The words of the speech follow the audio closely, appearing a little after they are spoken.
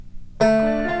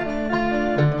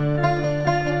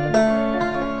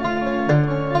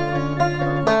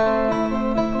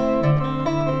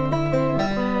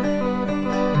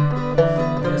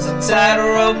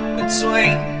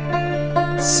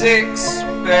6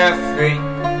 bare feet,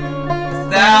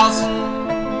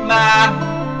 1,000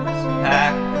 miles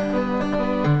high.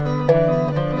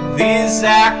 These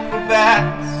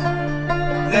acrobats,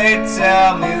 they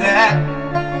tell me that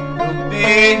they'll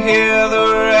be here the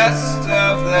rest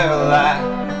of their life.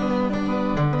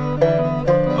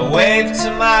 I wave to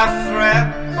my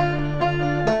friends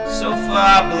so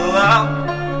far below,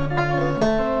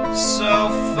 so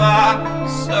far,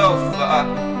 so far.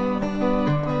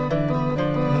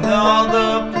 And all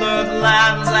the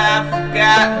bloodlines I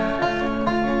forgot,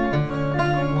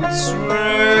 what's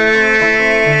real.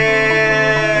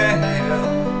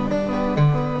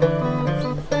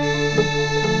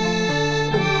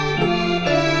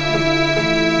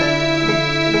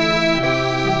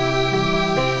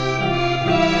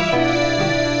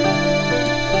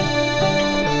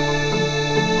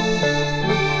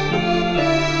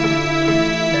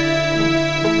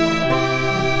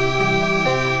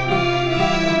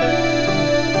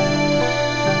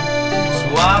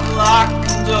 I'm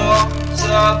locking doors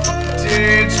of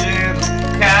digital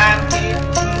kind,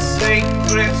 keeping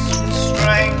secrets from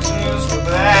strangers with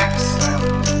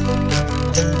accents.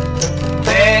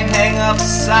 They hang up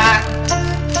signs,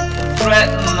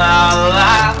 threaten our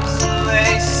lives, and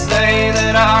they say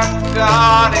that our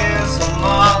God is a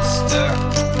monster.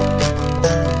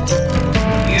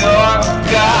 Your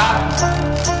God,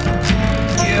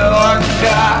 your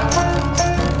God.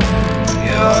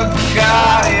 Your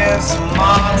God is a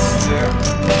monster.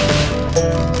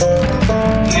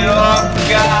 Your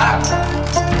God,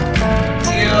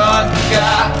 your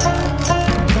God,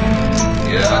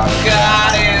 your God.